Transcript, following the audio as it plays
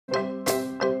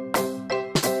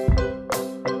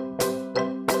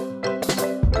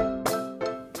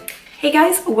Hey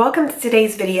guys, welcome to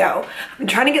today's video. I'm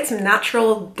trying to get some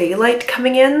natural daylight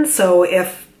coming in, so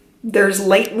if there's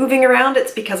light moving around,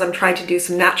 it's because I'm trying to do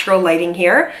some natural lighting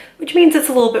here, which means it's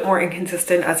a little bit more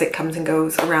inconsistent as it comes and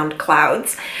goes around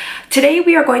clouds. Today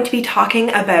we are going to be talking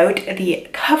about the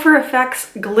Cover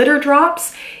FX glitter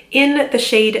drops in the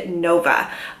shade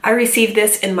Nova. I received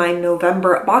this in my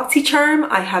November Boxycharm.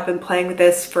 I have been playing with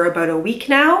this for about a week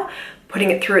now, putting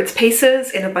it through its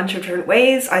paces in a bunch of different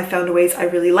ways. I've found ways I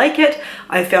really like it.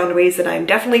 I've found ways that I'm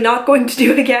definitely not going to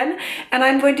do it again. And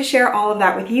I'm going to share all of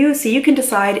that with you so you can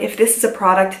decide if this is a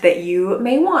product that you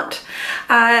may want.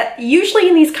 Usually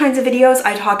in these kinds of videos,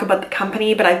 I talk about the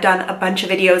company, but I've done a bunch of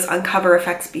videos on Cover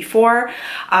FX before.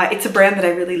 It's a brand that I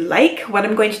really like. What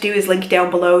I'm going to do is link down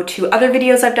below to other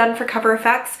videos I've done for Cover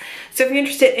FX. So if you're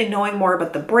interested in knowing more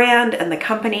about the brand and the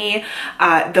company,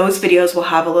 those videos will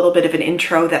have a little bit of an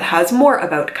intro that has more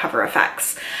about Cover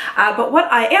FX. But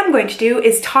what I am going to do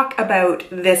is talk about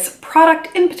this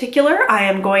product in particular. I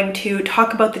am going to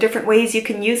talk about the different ways you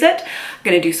can use it. I'm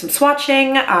going to do some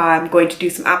swatching, I'm going to do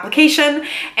some application,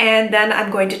 and then I'm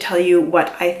going to tell you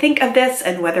what I think of this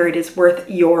and whether it is worth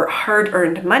your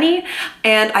hard-earned money.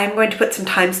 And I'm going to put some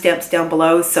timestamps down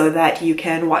below so that you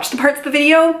can watch the parts of the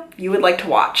video you would like to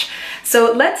watch.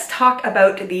 So let's talk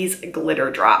about these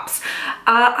glitter drops.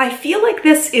 I feel like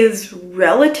this is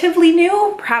relatively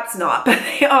new, perhaps not, but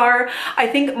they are, I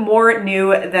think, more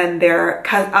new than their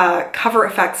Cover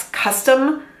FX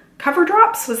custom cover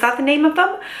drops. Was that the name of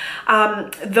them?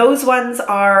 Those ones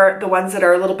are the ones that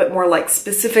are a little bit more like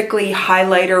specifically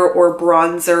highlighter or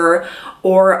bronzer,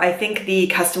 or I think the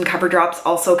custom cover drops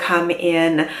also come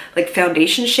in like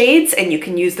foundation shades and you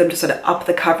can use them to sort of up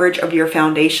the coverage of your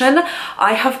foundation.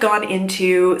 I have gone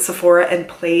into Sephora and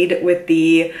played with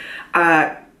the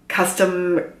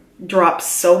custom drops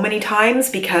so many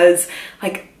times because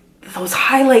like those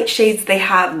highlight shades they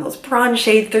have and those bronze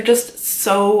shades, they're just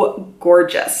so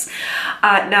gorgeous.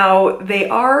 Now, they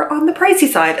are on the pricey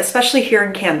side, especially here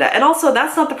in Canada. And also,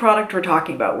 that's not the product we're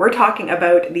talking about. We're talking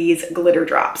about these glitter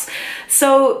drops.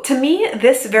 So to me,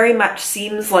 this very much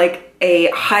seems like a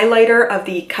highlighter of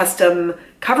the custom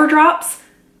cover drops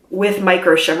with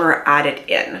micro shimmer added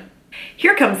in.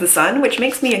 Here comes the sun, which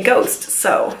makes me a ghost.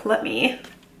 So let me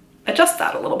adjust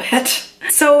that a little bit.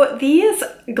 So these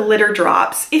glitter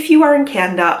drops, if you are in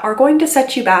Canada, are going to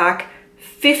set you back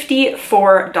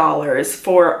 $54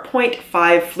 for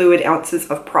 0.5 fluid ounces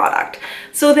of product.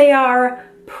 So they are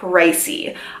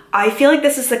pricey. I feel like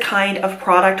this is the kind of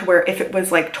product where if it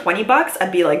was like 20 bucks,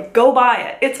 I'd be like, go buy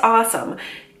it. It's awesome.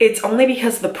 It's only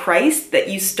because of the price that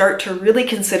you start to really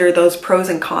consider those pros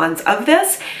and cons of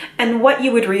this and what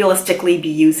you would realistically be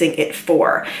using it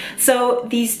for. So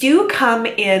these do come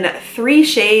in 3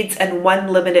 shades and 1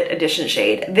 limited edition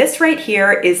shade. This right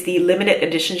here is the limited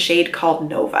edition shade called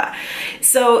Nova.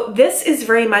 So this is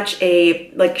very much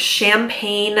a like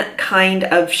champagne kind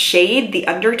of shade, the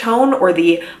undertone or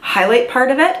the highlight part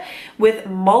of it, with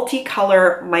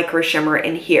multicolor micro shimmer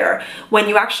in here. When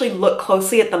you actually look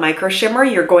closely at the micro shimmer,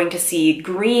 you're going to see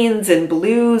greens and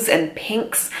blues and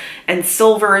pinks and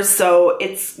silvers. So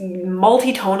it's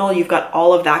multi-tonal. You've got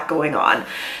all of that going on.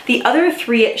 The other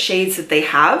 3 shades that they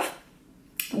have,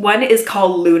 one is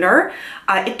called Lunar.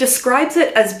 It describes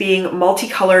it as being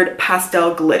multicolored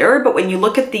pastel glitter, but when you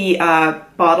look at the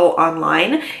bottle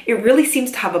online, it really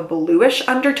seems to have a bluish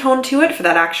undertone to it for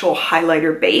that actual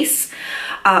highlighter base.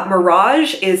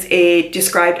 Mirage is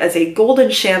described as a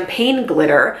golden champagne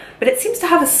glitter, but it seems to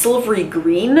have a silvery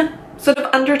green sort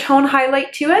of undertone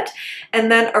highlight to it.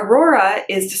 And then Aurora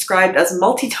is described as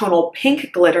multi-tonal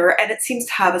pink glitter, and it seems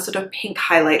to have a sort of pink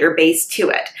highlighter base to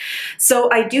it. So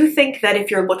I do think that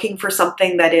if you're looking for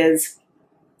something that is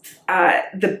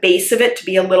the base of it to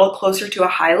be a little closer to a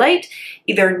highlight,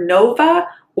 either Nova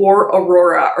or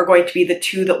Aurora are going to be the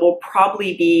 2 that will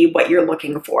probably be what you're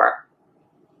looking for.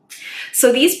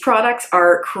 So these products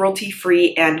are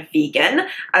cruelty-free and vegan,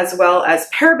 as well as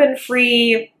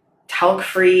paraben-free,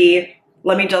 talc-free,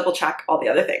 let me double check all the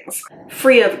other things.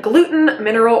 Free of gluten,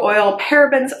 mineral oil,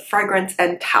 parabens, fragrance,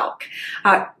 and talc.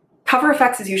 Cover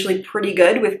FX is usually pretty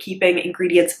good with keeping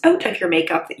ingredients out of your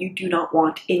makeup that you do not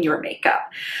want in your makeup.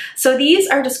 So these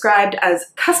are described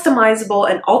as customizable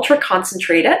and ultra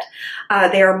concentrated.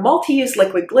 They are multi-use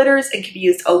liquid glitters and can be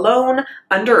used alone,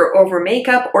 under or over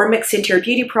makeup, or mixed into your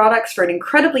beauty products for an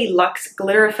incredibly luxe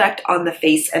glitter effect on the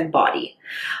face and body.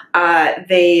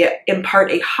 They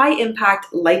impart a high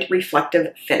impact, light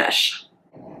reflective finish.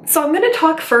 So I'm going to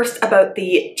talk first about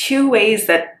the 2 ways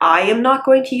that I am not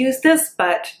going to use this,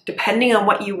 but depending on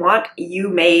what you want, you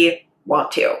may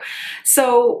want to.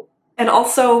 So And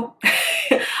also,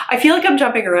 I feel like I'm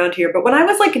jumping around here, but when I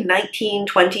was like 19,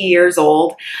 20 years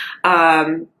old,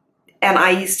 and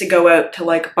I used to go out to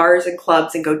like bars and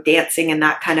clubs and go dancing and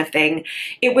that kind of thing,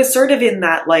 it was sort of in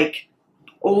that like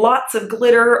lots of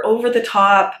glitter, over the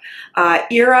top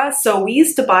era. So we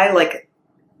used to buy like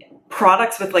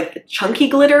products with like the chunky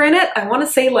glitter in it. I want to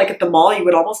say like at the mall you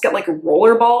would almost get like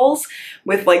roller balls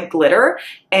with like glitter,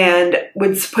 and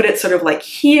would put it sort of like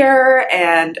here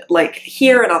and like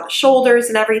here and on the shoulders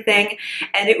and everything,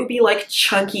 and it would be like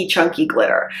chunky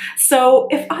glitter. So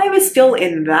if I was still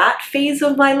in that phase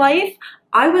of my life,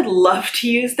 I would love to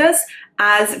use this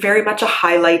as very much a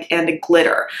highlight and a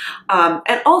glitter,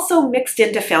 and also mixed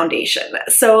into foundation.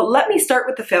 So let me start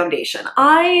with the foundation.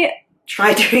 I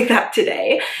tried doing that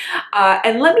today,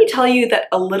 and let me tell you that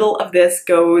a little of this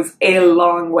goes a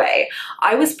long way.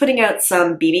 I was putting out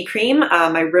some BB cream,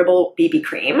 my Ribble BB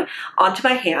cream, onto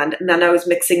my hand, and then I was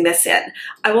mixing this in.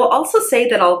 I will also say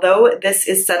that although this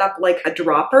is set up like a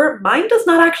dropper, mine does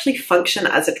not actually function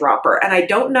as a dropper, and I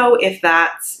don't know if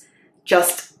that's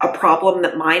just a problem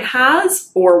that mine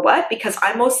has or what, because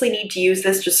I mostly need to use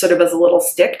this just sort of as a little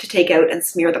stick to take out and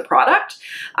smear the product,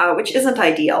 which isn't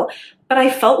ideal. But I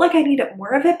felt like I needed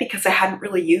more of it because I hadn't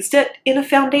really used it in a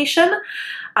foundation.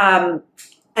 And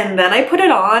then I put it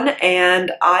on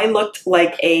and I looked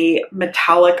like a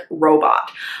metallic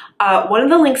robot. One of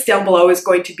the links down below is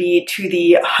going to be to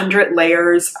the 100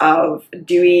 layers of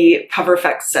Dewy Cover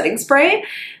Effects setting spray.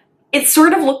 It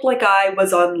sort of looked like I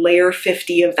was on layer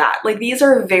 50 of that. Like, these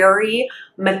are very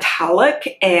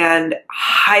metallic and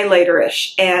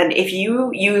highlighter-ish. And if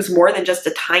you use more than just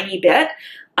a tiny bit,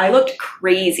 I looked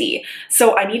crazy.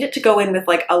 So I needed to go in with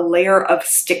like a layer of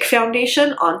stick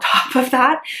foundation on top of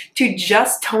that to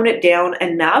just tone it down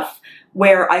enough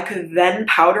where I could then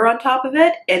powder on top of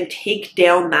it and take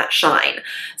down that shine.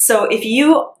 So if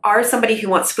you are somebody who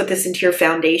wants to put this into your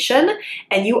foundation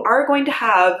and you are going to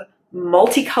have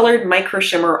multicolored micro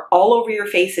shimmer all over your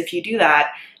face, if you do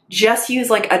that, just use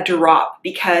like a drop,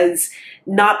 because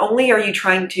not only are you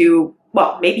trying to,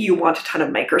 well, maybe you want a ton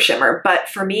of micro shimmer, but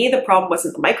for me, the problem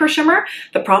wasn't the micro shimmer.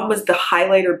 The problem was the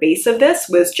highlighter base of this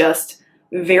was just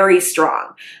very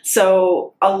strong.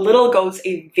 So a little goes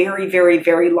a very, very,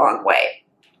 very long way.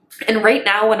 And right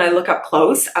now, when I look up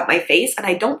close at my face, and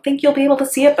I don't think you'll be able to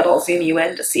see it, but I'll zoom you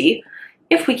in to see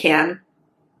if we can,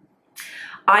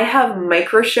 I have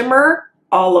micro shimmer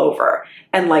all over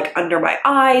and like under my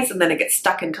eyes, and then it gets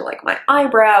stuck into like my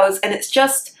eyebrows, and it's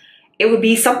just, it would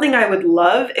be something I would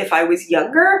love if I was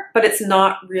younger, but it's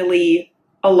not really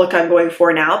a look I'm going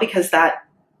for now because that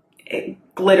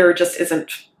glitter just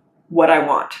isn't what I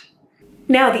want.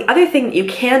 Now, the other thing that you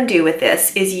can do with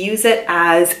this is use it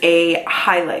as a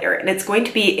highlighter, and it's going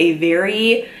to be a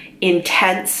very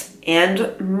intense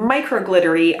and micro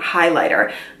glittery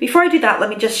highlighter. Before I do that, let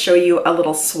me just show you a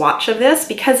little swatch of this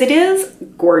because it is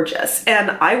gorgeous.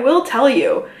 And I will tell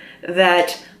you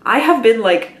that I have been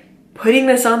like putting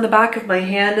this on the back of my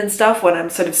hand and stuff when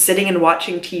I'm sort of sitting and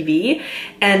watching TV,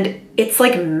 and it's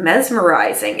like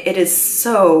mesmerizing. It is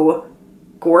so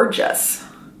gorgeous.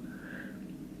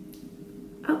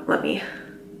 Oh, let me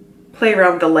play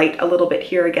around with the light a little bit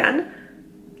here again.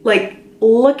 Like,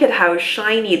 look at how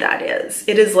shiny that is.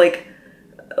 It is like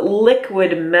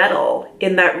liquid metal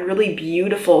in that really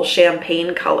beautiful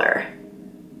champagne color.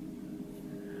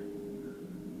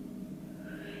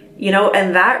 You know,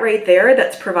 and that right there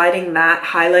that's providing that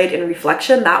highlight and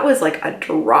reflection, that was like a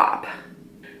drop.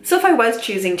 So if I was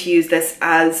choosing to use this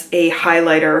as a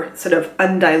highlighter, sort of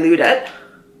undiluted,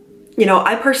 you know,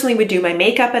 I personally would do my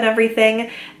makeup and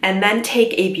everything and then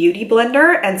take a beauty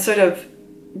blender and sort of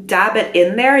dab it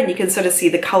in there, and you can sort of see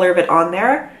the color of it on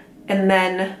there, and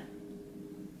then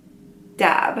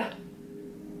dab,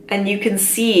 and you can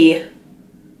see,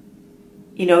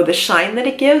 you know, the shine that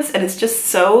it gives, and it's just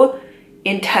so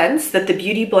intense that the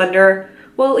beauty blender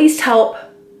will at least help,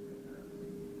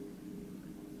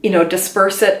 you know,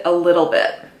 disperse it a little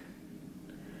bit.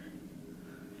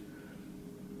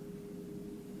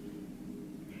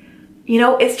 You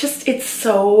know, it's just, it's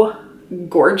so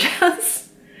gorgeous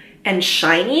and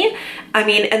shiny. I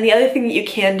mean, and the other thing that you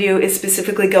can do is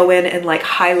specifically go in and like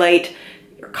highlight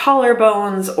your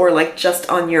collarbones or like just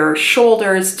on your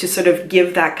shoulders to sort of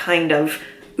give that kind of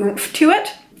oomph to it.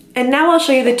 And now I'll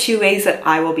show you the two ways that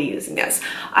I will be using this.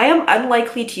 I am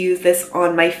unlikely to use this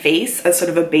on my face as sort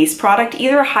of a base product,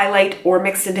 either a highlight or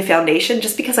mixed into foundation,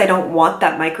 just because I don't want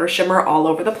that micro shimmer all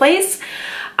over the place.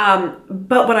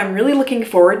 But what I'm really looking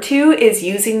forward to is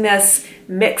using this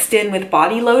mixed in with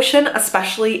body lotion,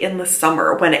 especially in the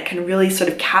summer when it can really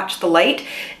sort of catch the light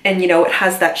and, you know, it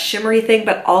has that shimmery thing,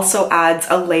 but also adds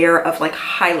a layer of like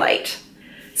highlight.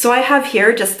 So I have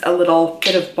here just a little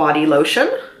bit of body lotion.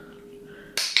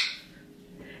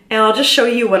 And I'll just show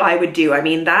you what I would do. I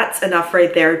mean, that's enough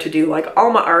right there to do like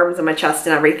all my arms and my chest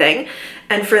and everything.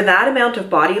 And for that amount of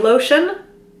body lotion,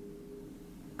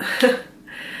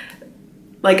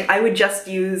 like I would just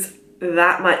use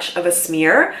that much of a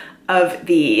smear of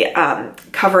the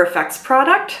Cover FX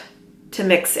product to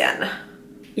mix in,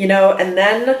 you know, and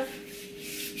then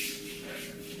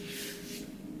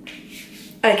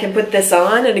I can put this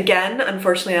on. And again,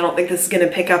 unfortunately, I don't think this is gonna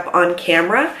pick up on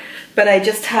camera, but I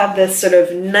just have this sort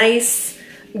of nice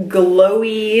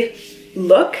glowy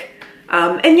look.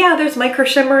 And yeah, there's micro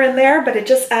shimmer in there, but it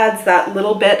just adds that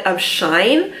little bit of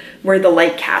shine where the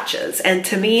light catches. And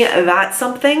to me, that's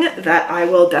something that I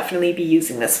will definitely be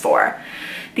using this for.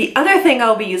 The other thing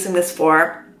I'll be using this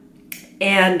for,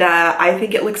 and I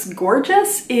think it looks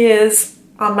gorgeous, is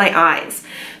on my eyes.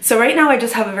 So right now I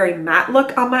just have a very matte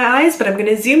look on my eyes, but I'm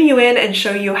gonna zoom you in and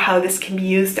show you how this can be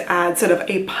used to add sort of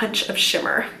a punch of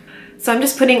shimmer. So I'm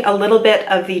just putting a little bit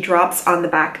of the drops on the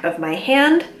back of my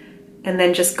hand and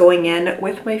then just going in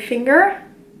with my finger.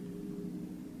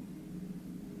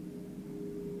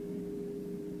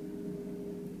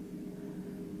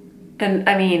 And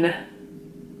I mean,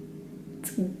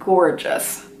 it's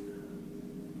gorgeous.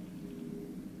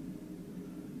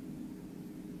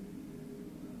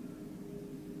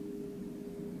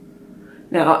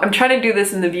 Now, I'm trying to do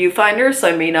this in the viewfinder, so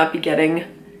I may not be getting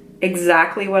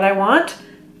exactly what I want,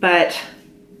 but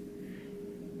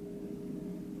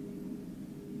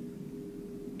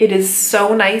it is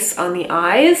so nice on the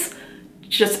eyes.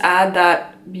 Just add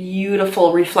that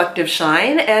beautiful reflective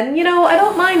shine, and you know, I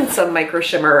don't mind some micro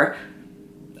shimmer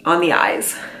on the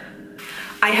eyes.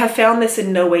 I have found this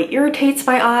in no way irritates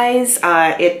my eyes.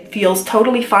 It feels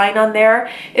totally fine on there.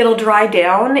 It'll dry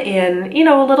down in, you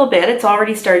know, a little bit. It's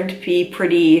already starting to be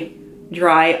pretty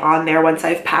dry on there once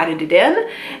I've patted it in,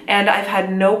 and I've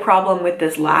had no problem with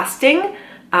this lasting,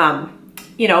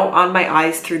 you know, on my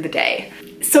eyes through the day.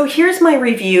 So here's my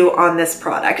review on this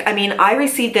product. I mean, I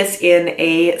received this in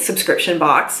a subscription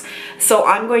box, so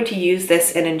I'm going to use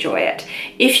this and enjoy it.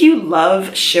 If you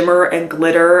love shimmer and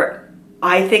glitter,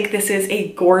 I think this is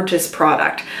a gorgeous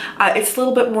product. It's a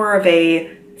little bit more of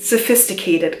a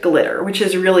sophisticated glitter, which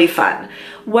is really fun.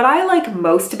 What I like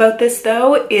most about this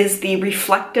though is the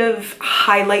reflective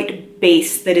highlight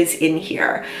base that is in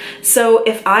here. So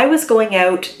if I was going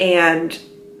out and,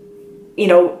 you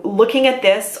know, looking at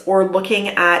this or looking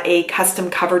at a custom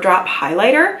cover drop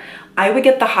highlighter, I would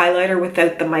get the highlighter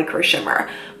without the micro shimmer.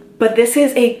 But this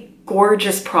is a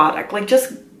gorgeous product, like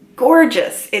just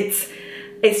gorgeous.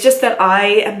 It's just that I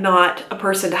am not a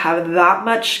person to have that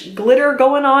much glitter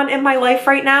going on in my life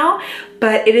right now,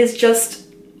 but it is just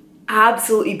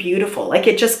absolutely beautiful. Like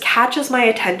it just catches my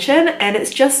attention and it's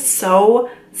just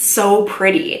so, so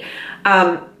pretty.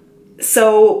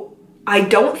 So I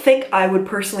don't think I would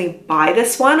personally buy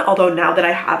this one, although now that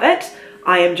I have it,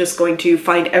 I am just going to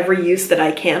find every use that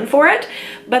I can for it.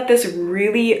 But this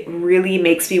really, really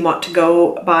makes me want to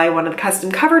go buy one of the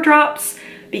custom cover drops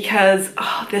because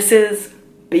this is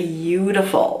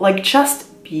beautiful, like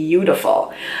just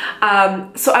beautiful.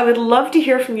 So I would love to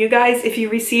hear from you guys if you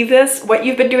receive this, what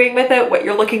you've been doing with it, what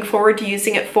you're looking forward to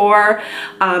using it for.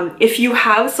 If you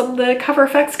have some of the Cover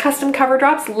FX custom cover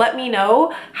drops, let me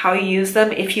know how you use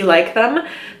them, if you like them,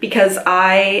 because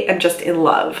I am just in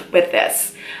love with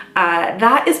this.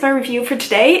 That is my review for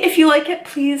today. If you like it,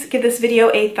 please give this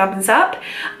video a thumbs up.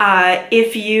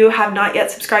 If you have not yet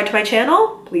subscribed to my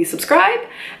channel, please subscribe.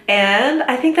 And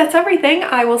I think that's everything.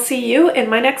 I will see you in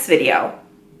my next video.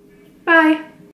 Bye.